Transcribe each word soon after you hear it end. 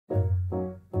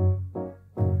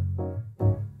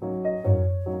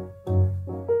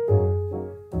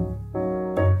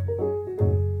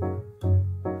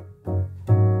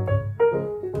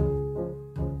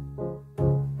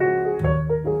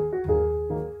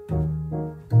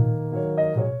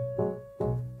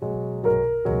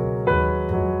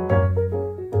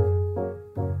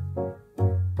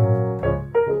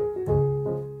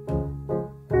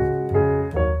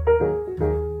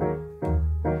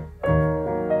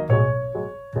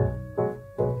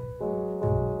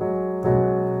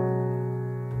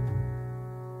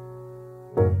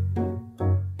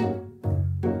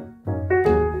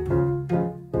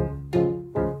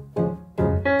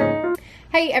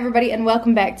Hi everybody and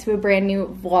welcome back to a brand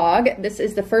new vlog. This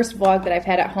is the first vlog that I've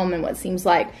had at home in what seems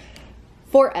like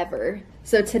forever.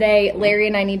 So today Larry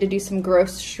and I need to do some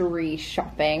grocery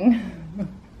shopping.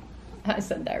 I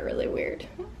said that really weird.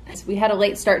 So we had a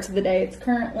late start to the day. It's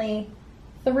currently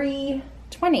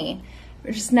 3:20.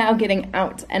 We're just now getting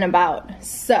out and about.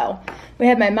 So we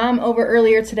had my mom over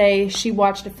earlier today. She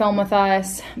watched a film with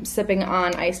us. I'm sipping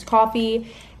on iced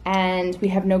coffee and we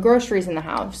have no groceries in the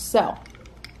house. So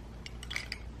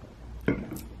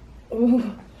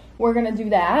ooh, we're gonna do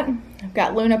that. I've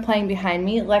got Luna playing behind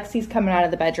me. Lexi's coming out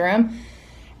of the bedroom.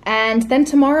 And then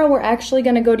tomorrow we're actually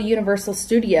gonna go to Universal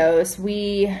Studios.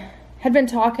 We had been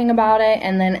talking about it,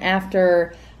 and then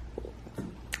after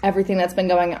everything that's been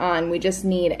going on, we just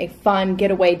need a fun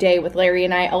getaway day with Larry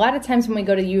and I. A lot of times when we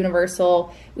go to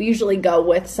Universal, we usually go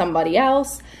with somebody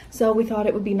else. So we thought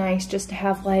it would be nice just to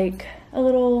have like a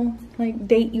little like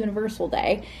date Universal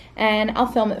day. And I'll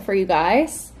film it for you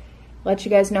guys. Let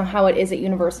you guys know how it is at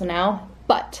Universal now.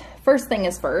 But first thing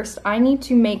is first, I need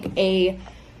to make a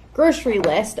grocery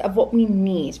list of what we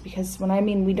need, because when I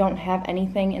mean we don't have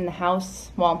anything in the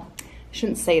house, well, I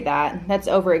shouldn't say that. That's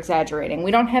over exaggerating. We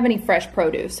don't have any fresh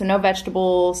produce, so no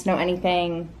vegetables, no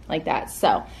anything like that.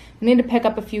 So we need to pick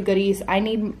up a few goodies. I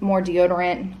need more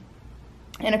deodorant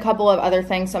and a couple of other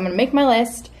things. So I'm gonna make my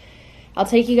list. I'll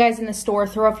take you guys in the store,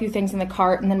 throw a few things in the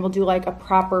cart, and then we'll do like a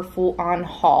proper full-on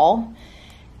haul.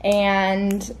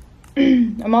 And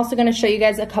I'm also going to show you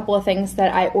guys a couple of things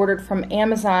that I ordered from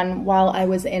Amazon while I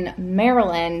was in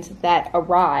Maryland that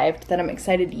arrived that I'm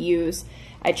excited to use.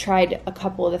 I tried a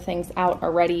couple of the things out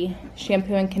already.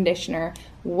 Shampoo and conditioner,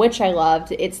 which I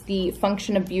loved. It's the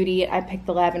Function of Beauty. I picked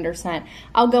the lavender scent.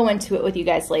 I'll go into it with you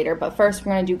guys later, but first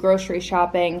we're going to do grocery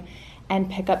shopping and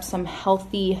pick up some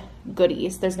healthy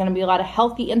goodies. There's going to be a lot of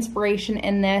healthy inspiration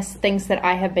in this, things that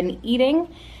I have been eating.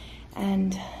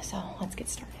 And so let's get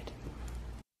started.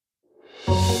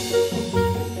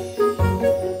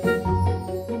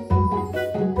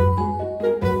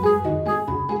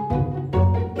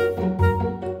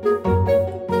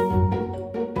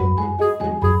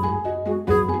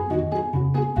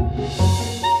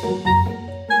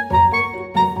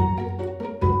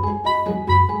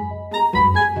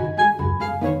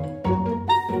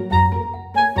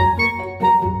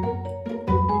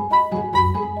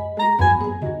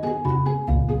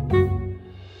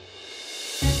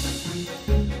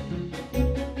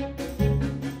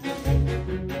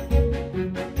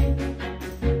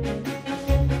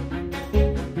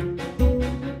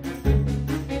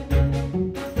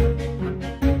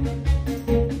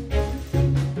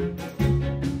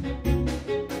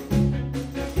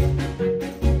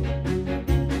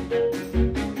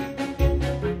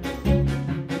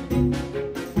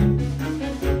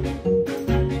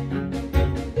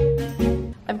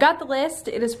 Got the list,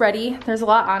 it is ready. There's a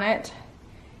lot on it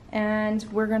and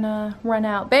we're gonna run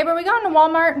out. Babe, are we going to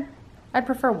Walmart? I'd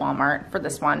prefer Walmart for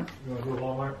this one. You wanna go to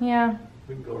Walmart? Yeah.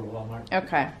 We can go to Walmart.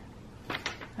 Okay.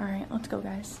 All right, let's go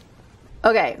guys.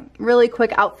 Okay, really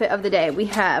quick outfit of the day. We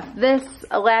have this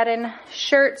Aladdin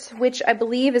shirt, which I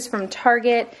believe is from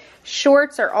Target.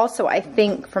 Shorts are also, I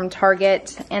think, from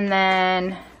Target. And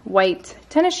then white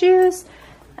tennis shoes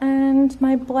and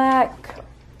my black,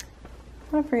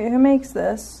 I forget who makes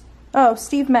this. Oh,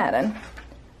 Steve Madden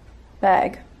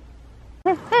bag.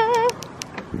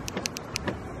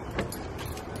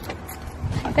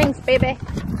 Thanks, baby.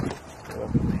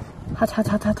 Hot, hot,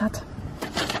 hot, hot, hot.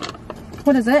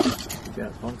 What is it? You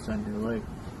got bumps on your leg.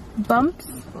 Bumps?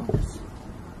 Bumps.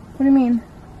 What do you mean?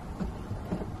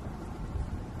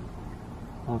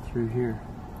 All through here.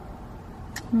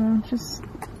 Just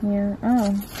here.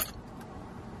 Oh.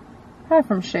 Probably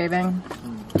from shaving.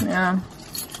 Yeah.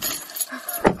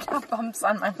 Got bumps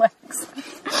on my legs.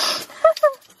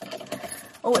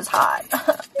 Oh, it's hot.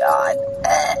 God.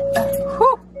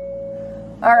 Whew.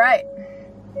 All right.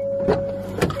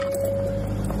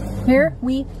 Here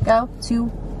we go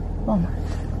to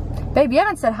Walmart. Babe, you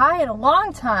haven't said hi in a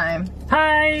long time.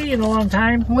 Hi, in a long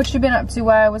time. What you been up to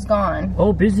while I was gone?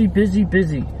 Oh, busy, busy,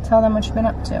 busy. Tell them what you been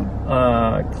up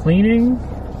to. Cleaning.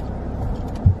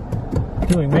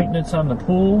 Doing maintenance on the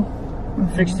pool.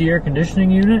 Fixed the air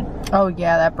conditioning unit. Oh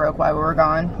yeah, that broke while we were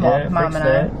gone. Well, yeah, Mom and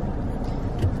that.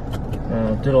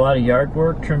 Did a lot of yard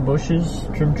work, trimmed bushes,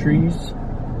 trimmed trees,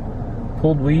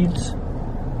 pulled weeds.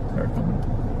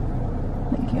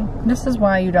 Thank you. This is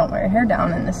why you don't wear your hair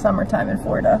down in the summertime in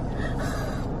Florida.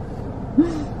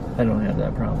 I don't have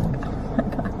that problem. Oh my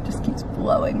God, it just keeps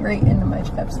blowing right into my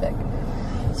chapstick.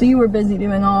 So you were busy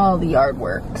doing all the yard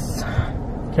works.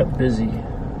 Kept busy.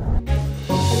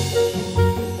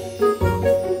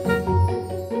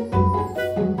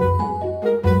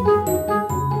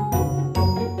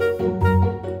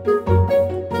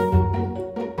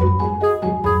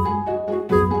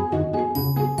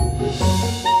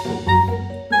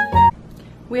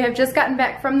 I've just gotten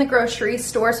back from the grocery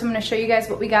store, so I'm gonna show you guys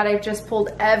what we got. I've just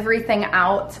pulled everything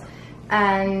out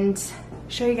and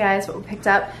show you guys what we picked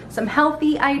up. Some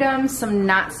healthy items, some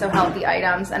not so healthy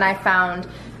items, and I found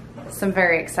some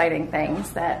very exciting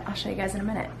things that I'll show you guys in a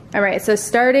minute. All right, so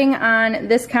starting on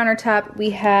this countertop, we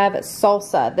have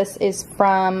salsa. This is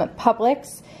from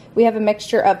Publix. We have a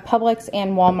mixture of Publix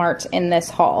and Walmart in this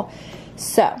haul.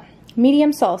 So,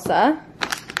 medium salsa,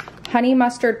 honey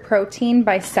mustard protein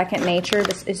by Second Nature.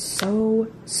 This is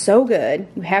so good.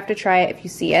 You have to try it if you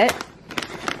see it.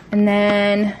 And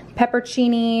then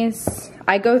pepperoncinis.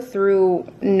 I go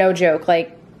through, no joke,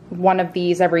 like one of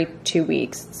these every 2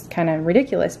 weeks. It's kind of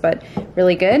ridiculous, but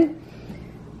really good.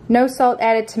 No salt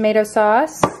added tomato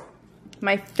sauce.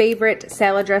 My favorite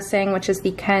salad dressing, which is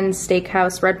the Ken's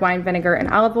Steakhouse red wine vinegar and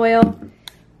olive oil.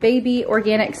 Baby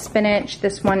organic spinach.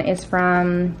 This one is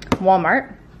from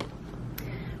Walmart.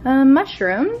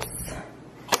 Mushrooms,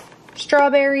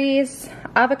 strawberries,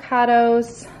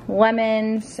 avocados,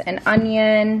 lemons, an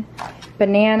onion,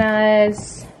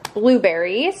 bananas,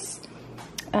 blueberries,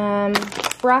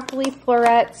 broccoli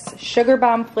florets, Sugar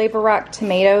Bomb Flavor Rock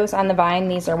tomatoes on the vine.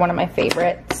 These are one of my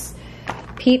favorites.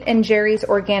 Pete and Jerry's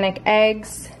organic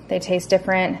eggs. They taste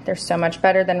different. They're so much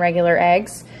better than regular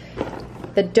eggs.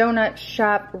 The Donut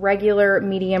Shop regular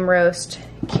medium roast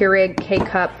Keurig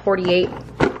K-Cup 48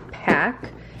 pack.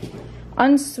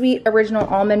 Unsweet original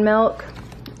almond milk.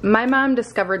 My mom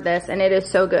discovered this and it is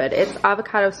so good. It's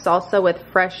avocado salsa with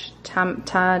fresh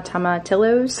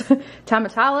tomatillos.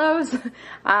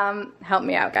 Help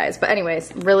me out, guys. But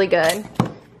anyways, really good.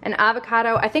 An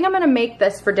avocado. I think I'm gonna make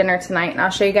this for dinner tonight and I'll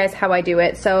show you guys how I do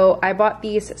it. So I bought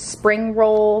these spring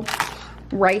roll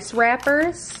rice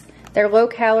wrappers. They're low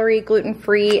calorie, gluten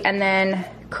free, and then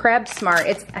Crab Smart.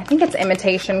 I think it's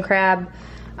imitation crab.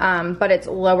 But it's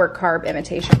lower carb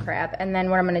imitation crab. And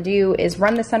then what I'm gonna do is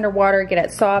run this under water, get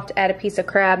it soft, add a piece of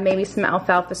crab, maybe some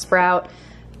alfalfa sprout.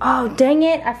 Oh, dang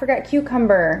it, I forgot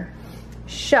cucumber.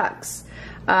 Shucks.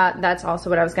 That's also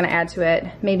what I was gonna add to it.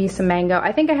 Maybe some mango.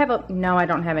 I think I have no, I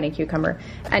don't have any cucumber.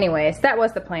 Anyways, that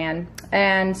was the plan.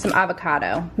 And some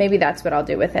avocado. Maybe that's what I'll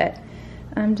do with it.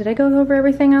 Did I go over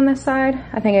everything on this side?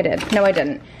 I think I did. No, I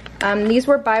didn't. These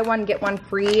were buy one, get one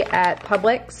free at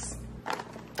Publix.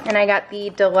 And I got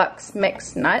the deluxe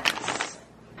mixed nuts.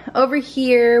 Over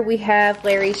here we have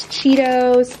Larry's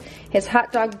Cheetos, his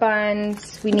hot dog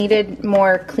buns. We needed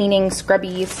more cleaning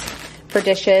scrubbies for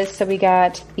dishes, so we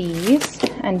got these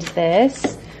and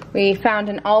this. We found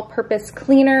an all-purpose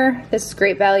cleaner. This is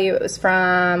great value. It was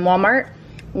from Walmart.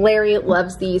 Larry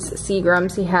loves these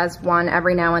Seagrams. He has one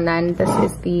every now and then. This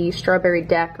is the strawberry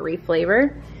daiquiri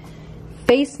flavor.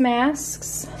 Face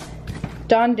masks,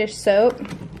 Dawn dish soap,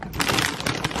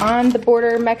 On the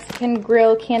Border Mexican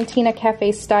Grill Cantina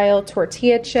Cafe style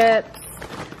tortilla chips.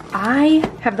 I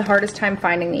have the hardest time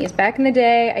finding these. Back in the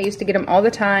day, I used to get them all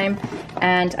the time,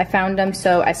 and I found them,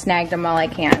 so I snagged them while I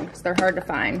can, because they're hard to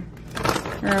find.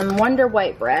 Wonder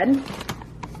White Bread.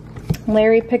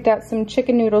 Larry picked out some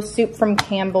chicken noodle soup from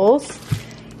Campbell's.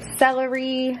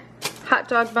 Celery, hot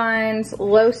dog buns,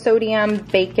 low sodium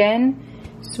bacon,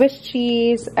 Swiss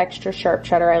cheese, extra sharp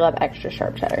cheddar. I love extra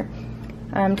sharp cheddar.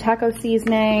 Taco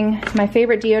seasoning, my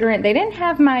favorite deodorant. They didn't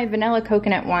have my vanilla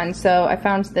coconut one, so I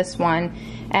found this one.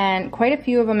 And quite a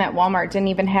few of them at Walmart didn't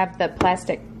even have the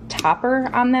plastic topper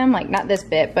on them, like not this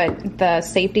bit, but the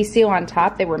safety seal on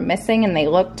top. They were missing and they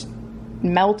looked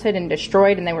melted and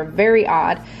destroyed and they were very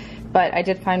odd. But I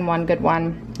did find one good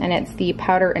one, and it's the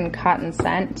powder and cotton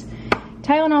scent.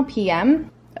 Tylenol PM.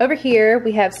 Over here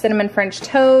we have cinnamon French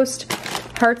toast,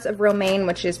 hearts of romaine,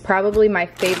 which is probably my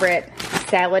favorite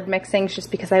salad mixings just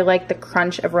because I like the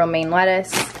crunch of romaine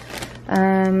lettuce.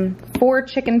 4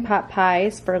 chicken pot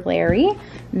pies for Larry.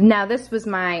 Now this was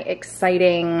my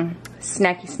exciting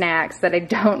snacky snacks that I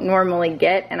don't normally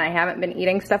get, and I haven't been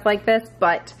eating stuff like this,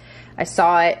 but I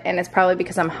saw it and it's probably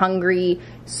because I'm hungry,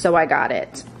 so I got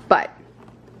it. But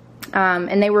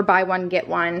and they were buy one get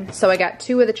one, so I got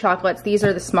 2 of the chocolates. These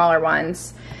are the smaller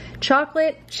ones.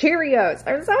 Chocolate Cheerios.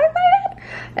 I'm so excited.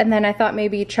 And then I thought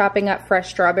maybe chopping up fresh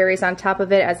strawberries on top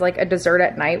of it as like a dessert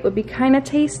at night would be kind of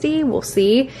tasty. We'll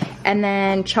see. And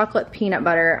then chocolate peanut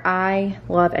butter. I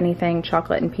love anything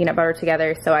chocolate and peanut butter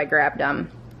together, so I grabbed them.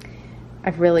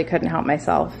 I really couldn't help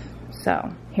myself.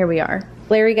 So here we are.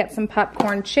 Larry got some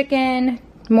popcorn chicken,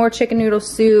 more chicken noodle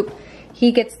soup.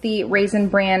 He gets the Raisin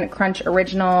Bran Crunch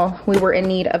Original. We were in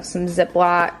need of some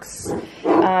Ziplocs.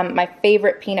 My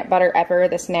favorite peanut butter ever,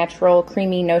 this natural,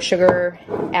 creamy, no sugar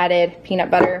added peanut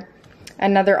butter.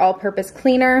 Another all-purpose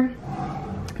cleaner.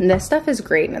 And this stuff is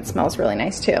great and it smells really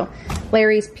nice too.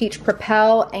 Larry's Peach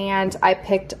Propel, and I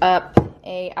picked up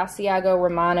a Asiago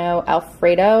Romano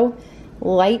Alfredo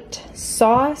light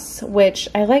sauce, which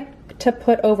I like to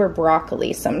put over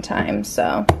broccoli sometimes.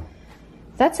 So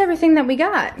that's everything that we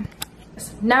got.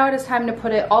 Now it is time to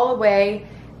put it all away,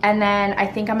 and then I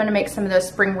think I'm gonna make some of those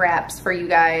spring wraps for you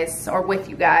guys, or with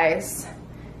you guys.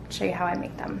 Show you how I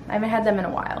make them. I haven't had them in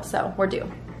a while, so we're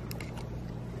due.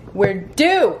 We're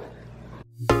due!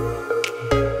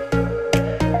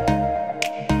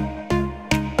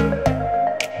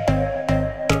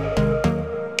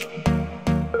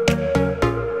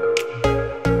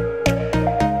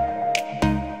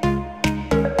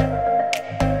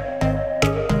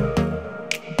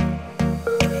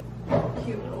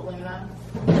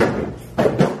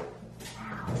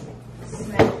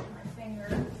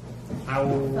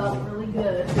 Felt really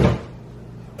good.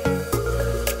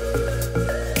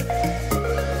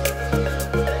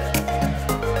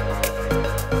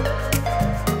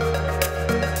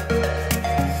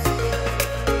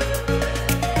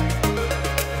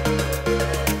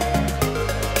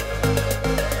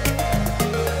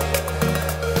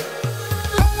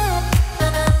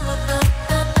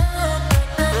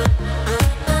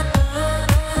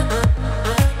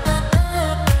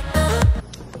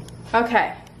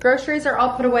 Okay. Groceries are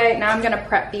all put away. Now I'm gonna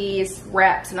prep these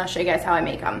wraps and I'll show you guys how I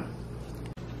make them.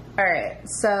 All right,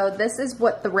 so this is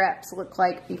what the wraps look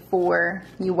like before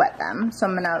you wet them. So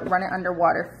I'm gonna run it under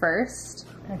water first.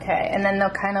 Okay, and then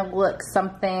they'll kind of look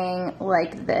something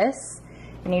like this.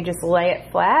 And you just lay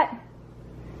it flat.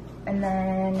 And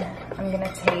then I'm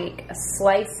gonna take a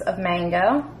slice of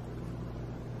mango.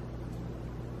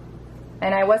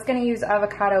 And I was gonna use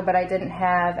avocado, but I didn't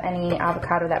have any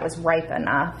avocado that was ripe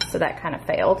enough, so that kind of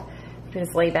failed.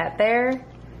 Just lay that there.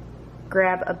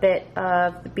 Grab a bit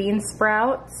of the bean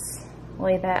sprouts,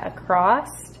 lay that across.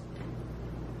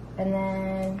 And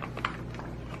then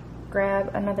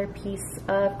grab another piece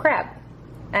of crab.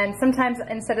 And sometimes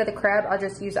instead of the crab, I'll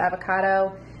just use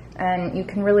avocado, and you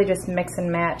can really just mix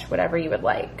and match whatever you would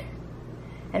like.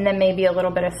 And then maybe a little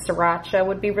bit of sriracha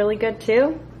would be really good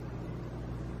too.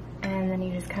 And then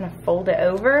you just kind of fold it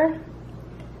over.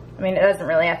 I mean, it doesn't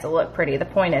really have to look pretty. The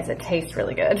point is it tastes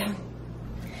really good.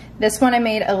 This one I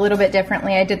made a little bit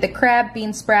differently. I did the crab,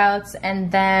 bean sprouts,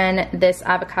 and then this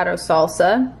avocado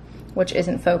salsa, which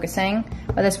isn't focusing.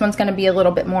 But this one's gonna be a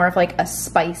little bit more of like a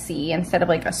spicy instead of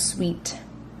like a sweet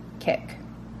kick.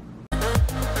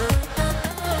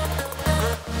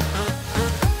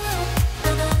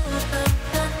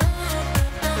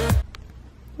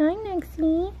 Hi,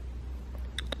 Nexie.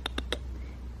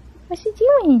 What's she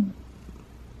doing?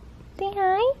 Say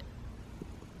hi.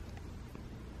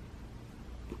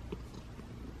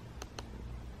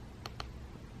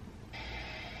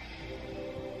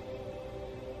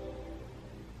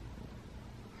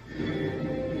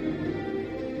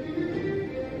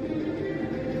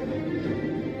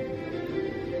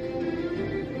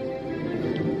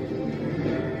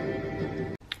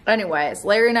 Anyways,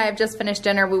 Larry and I have just finished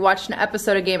dinner. We watched an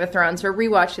episode of Game of Thrones. We're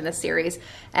rewatching the series.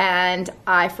 And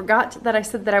I forgot that I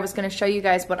said that I was going to show you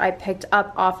guys what I picked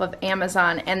up off of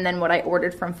Amazon and then what I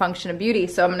ordered from Function of Beauty.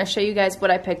 So I'm going to show you guys what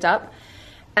I picked up.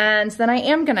 And then I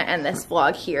am going to end this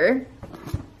vlog here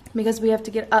because we have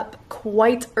to get up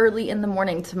quite early in the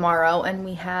morning tomorrow and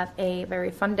we have a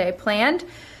very fun day planned.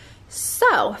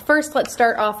 So first, let's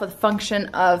start off with Function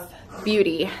of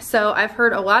Beauty. So I've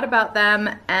heard a lot about them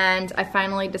and I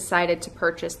finally decided to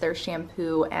purchase their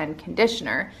shampoo and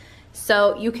conditioner.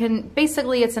 So you can,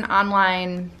 basically it's an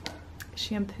online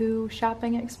shampoo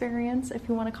shopping experience, if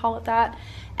you want to call it that.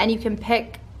 And you can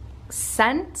pick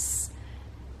scents,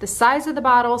 the size of the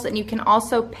bottles, and you can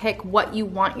also pick what you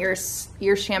want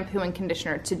your shampoo and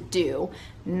conditioner to do.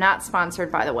 Not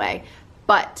sponsored, by the way.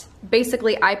 But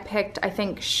basically I picked, I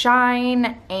think,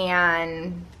 shine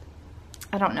and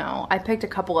I don't know. I picked a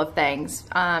couple of things.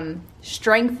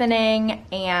 Strengthening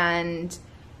and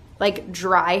like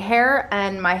dry hair.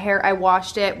 And my hair, I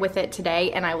washed it with it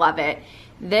today and I love it.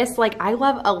 This, like, I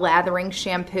love a lathering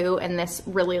shampoo and this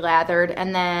really lathered.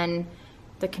 And then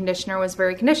the conditioner was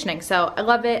very conditioning. So I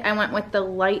love it. I went with the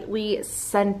lightly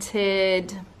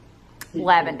scented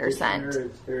lavender scent.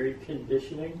 It's very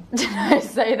conditioning. Did I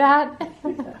say that?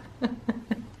 Yeah.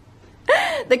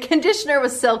 The conditioner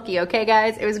was silky, okay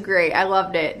guys? It was great. I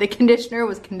loved it. The conditioner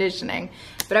was conditioning.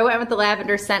 But I went with the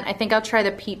lavender scent. I think I'll try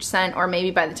the peach scent, or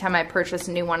maybe by the time I purchase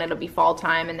a new one, it'll be fall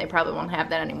time and they probably won't have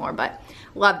that anymore, but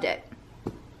loved it.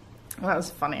 That was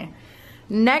funny.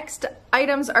 Next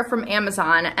items are from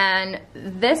Amazon, and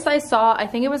this I saw, I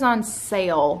think it was on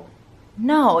sale.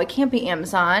 No, it can't be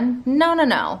Amazon.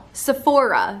 No.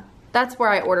 Sephora. that's where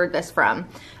I ordered this from.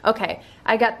 Okay,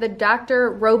 I got the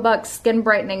Dr. Roebuck Skin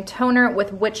Brightening Toner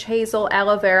with witch hazel,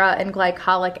 aloe vera, and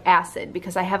glycolic acid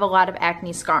because I have a lot of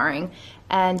acne scarring,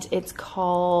 and it's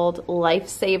called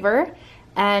Lifesaver.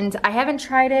 And I haven't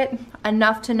tried it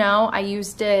enough to know. I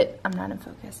used it, I'm not in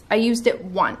focus. I used it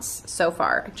once so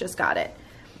far. I just got it.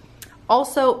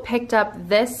 Also picked up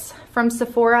this from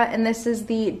Sephora, and this is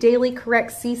the Daily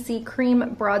Correct CC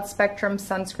Cream Broad Spectrum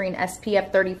Sunscreen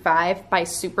SPF 35 by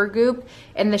Supergoop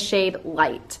in the shade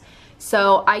Light.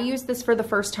 So I used this for the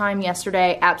first time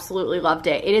yesterday, absolutely loved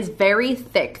it. It is very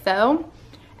thick though,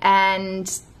 and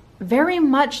very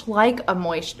much like a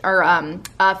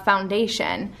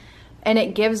foundation, and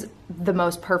it gives the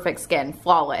most perfect skin,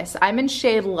 flawless. I'm in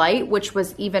shade Light, which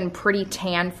was even pretty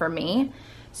tan for me.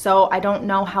 So I don't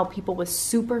know how people with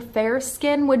super fair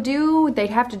skin would do.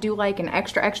 They'd have to do like an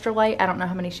extra, extra light. I don't know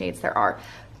how many shades there are.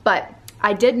 But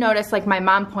I did notice, like my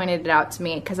mom pointed it out to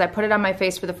me because I put it on my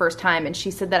face for the first time, and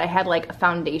she said that I had like a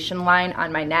foundation line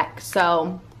on my neck.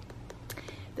 So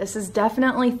this is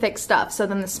definitely thick stuff. So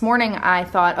then this morning I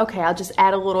thought, okay, I'll just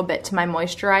add a little bit to my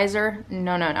moisturizer.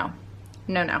 No, no, no.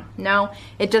 No, no, no.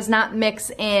 It does not mix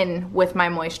in with my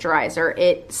moisturizer.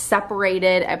 It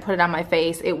separated. I put it on my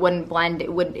face. It wouldn't blend.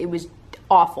 It was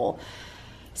awful.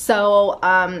 So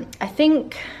I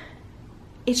think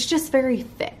it's just very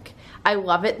thick. I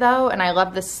love it though, and I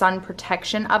love the sun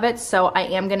protection of it. So I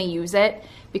am gonna use it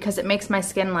because it makes my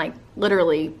skin like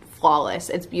literally flawless.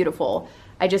 It's beautiful.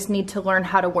 I just need to learn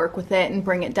how to work with it and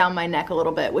bring it down my neck a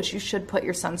little bit, which you should put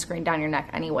your sunscreen down your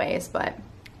neck anyways, but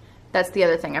that's the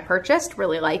other thing I purchased.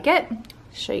 Really like it.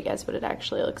 Show you guys what it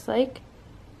actually looks like.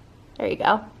 There you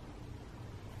go.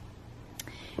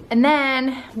 And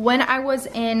then when I was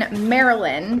in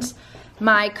Maryland,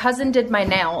 my cousin did my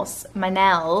nails.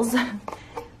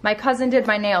 My cousin did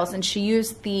my nails, and she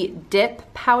used the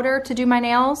dip powder to do my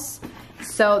nails.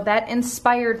 So that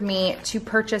inspired me to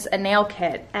purchase a nail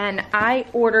kit, and I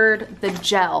ordered the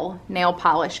gel nail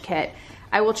polish kit.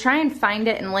 I will try and find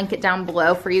it and link it down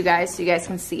below for you guys so you guys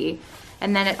can see.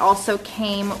 And then it also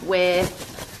came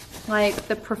with like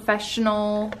the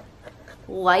professional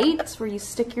light where you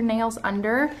stick your nails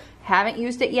under. Haven't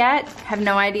used it yet, have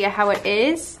no idea how it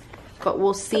is, but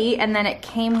we'll see. And then it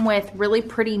came with really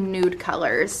pretty nude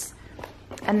colors.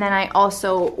 And then I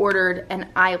also ordered an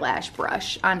eyelash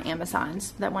brush on Amazon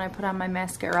so that when I put on my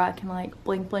mascara, I can like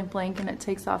blink, blink, blink, and it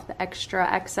takes off the extra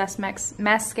excess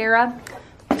mascara.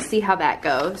 See how that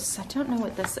goes. I don't know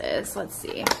what this is. Let's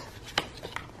see.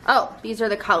 Oh, these are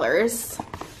the colors.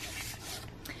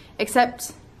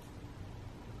 Except,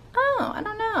 oh, I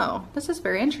don't know. This is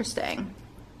very interesting.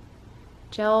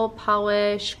 Gel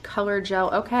polish, color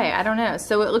gel. Okay, I don't know.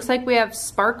 So it looks like we have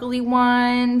sparkly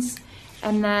ones,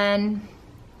 and then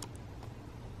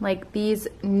like these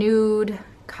nude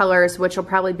colors, which will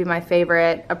probably be my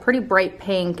favorite. A pretty bright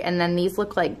pink, and then these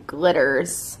look like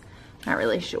glitters. Not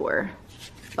really sure.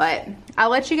 But I'll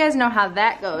let you guys know how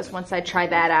that goes once I try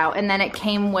that out. And then it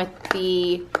came with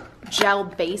the gel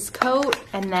base coat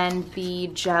and then the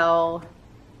gel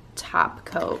top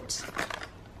coat.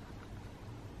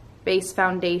 Base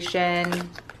foundation.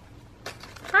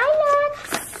 Hi,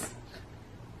 Lex!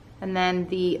 And then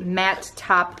the matte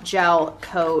top gel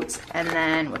coat. And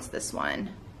then, what's this one?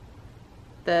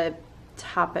 The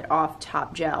top it off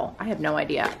top gel. I have no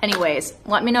idea. Anyways,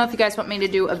 let me know if you guys want me to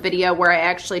do a video where I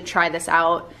actually try this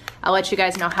out. I'll let you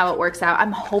guys know how it works out.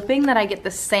 I'm hoping that I get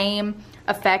the same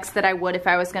effects that I would if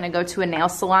I was gonna go to a nail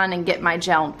salon and get my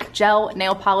gel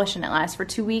nail polish and it lasts for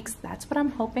 2 weeks. That's what I'm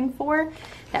hoping for.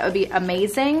 That would be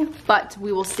amazing, but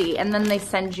we will see. And then they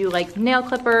send you like nail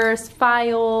clippers,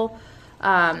 file,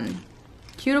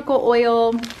 cuticle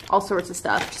oil, all sorts of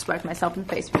stuff. Just whacked myself in the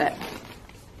face with it.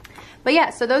 But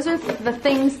yeah, so those are the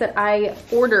things that I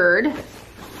ordered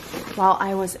while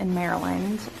I was in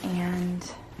Maryland,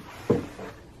 and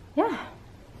yeah.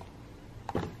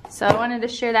 So I wanted to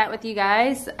share that with you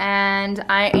guys, and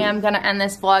I am gonna end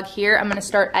this vlog here. I'm gonna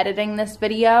start editing this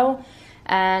video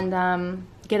and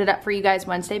get it up for you guys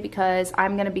Wednesday because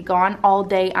I'm gonna be gone all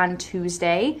day on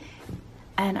Tuesday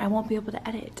and I won't be able to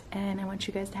edit, and I want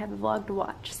you guys to have a vlog to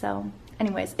watch. So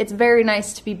anyways, it's very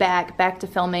nice to be back to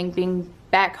filming, being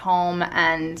back home,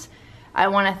 and I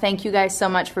want to thank you guys so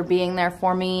much for being there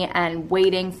for me and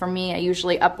waiting for me. I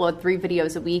usually upload 3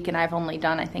 videos a week, and I've only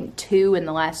done, I think, 2 in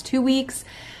the last 2 weeks,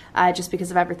 just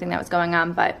because of everything that was going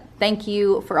on. But thank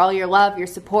you for all your love, your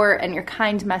support, and your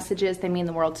kind messages. They mean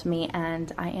the world to me, and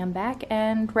I am back,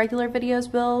 and regular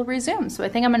videos will resume. So I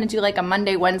think I'm going to do like a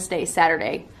Monday, Wednesday,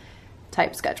 Saturday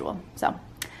type schedule. So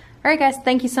Alright guys,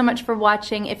 thank you so much for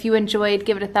watching. If you enjoyed,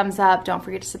 give it a thumbs up. Don't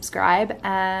forget to subscribe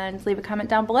and leave a comment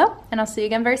down below. And I'll see you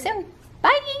again very soon.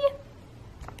 Bye!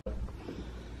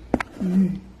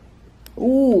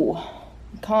 Ooh,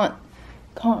 can't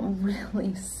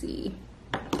really see.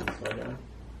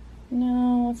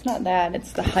 No, it's not that.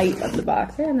 It's the height of the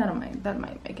box. Yeah, that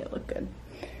might make it look good.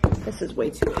 This is way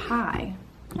too high.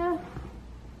 Yeah.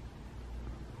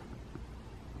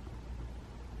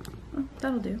 Oh,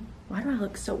 that'll do. Why do I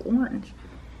look so orange?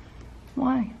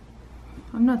 Why?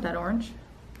 I'm not that orange.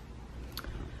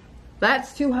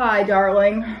 That's too high,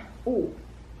 darling. Ooh.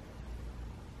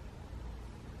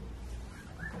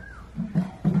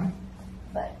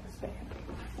 Thanks, babe.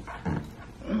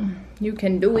 You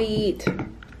can do it.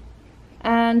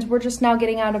 And we're just now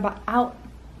getting out.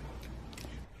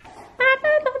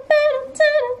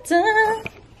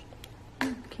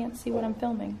 Can't see what I'm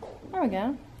filming. There we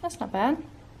go. That's not bad.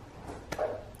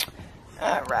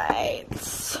 All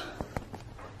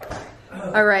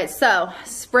right, so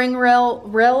spring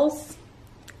rills.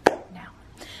 No.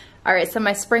 All right, so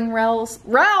my spring rills.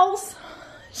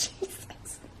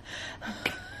 Jesus.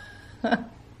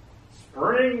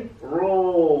 Spring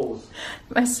rolls.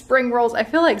 My spring rolls. I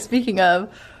feel like, speaking of,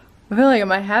 I feel like I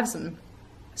might have some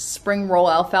spring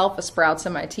roll alfalfa sprouts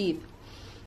in my teeth.